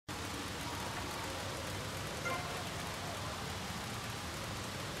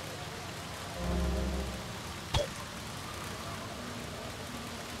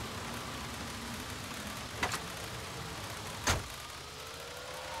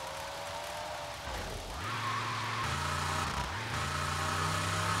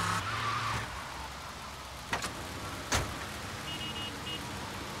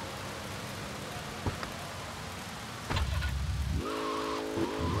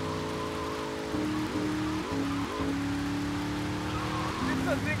It's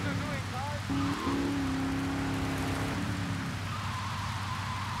the thing they're doing, guys.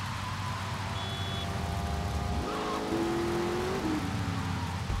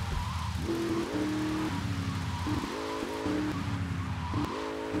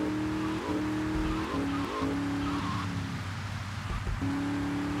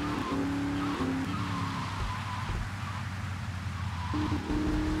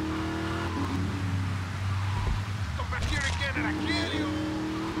 Come back here again and I kill you!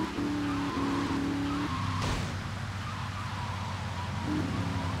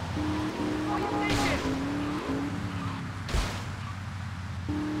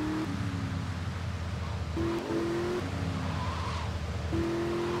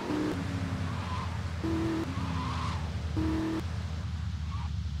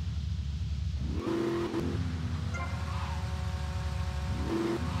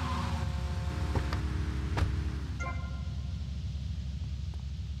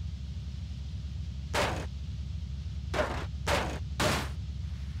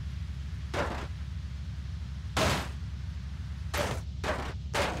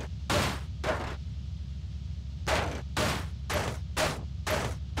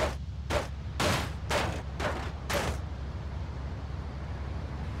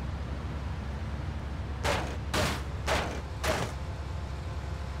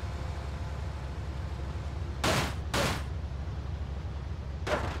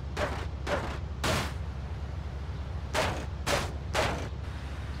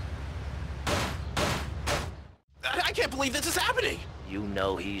 I can't believe this is happening! You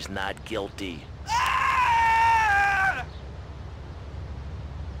know he's not guilty. Ah!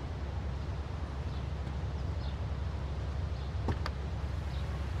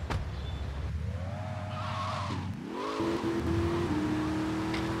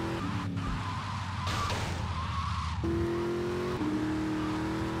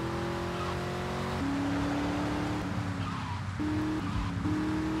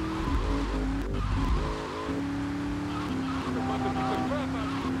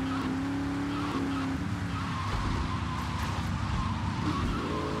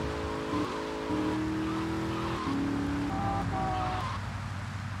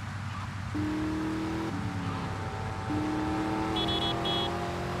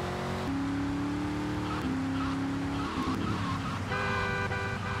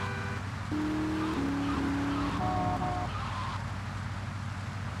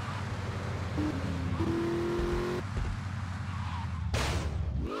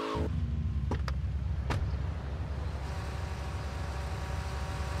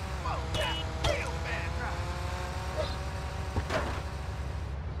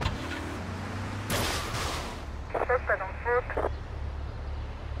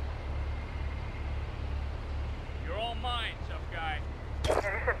 You're all mine, tough guy.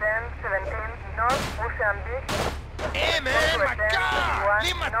 Hey man, my car!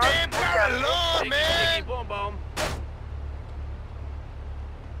 Leave my damn car alone, man! Boom, boom.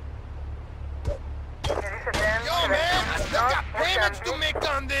 Yo man, I still got payments to make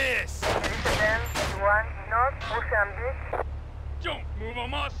on this! Don't move a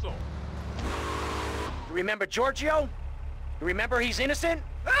muscle. You remember Giorgio? You remember he's innocent?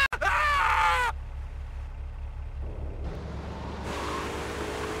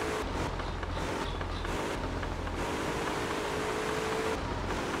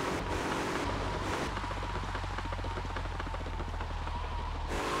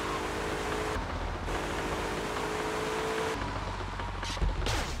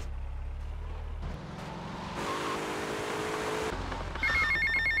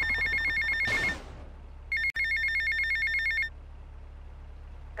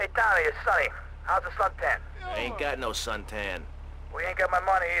 Hey, Tommy, it's Sonny. How's the suntan? I ain't got no suntan. We ain't got my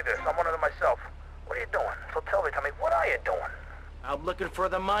money either, so I'm one of them myself. What are you doing? So tell me, Tommy, what are you doing? I'm looking for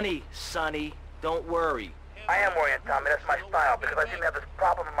the money, Sonny. Don't worry. I am worrying, Tommy. That's my style, because I seem to have this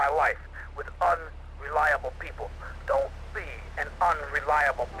problem in my life with unreliable people. Don't be an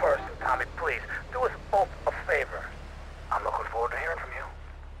unreliable person, Tommy, please. Do us both a favor. I'm looking forward to hearing from you.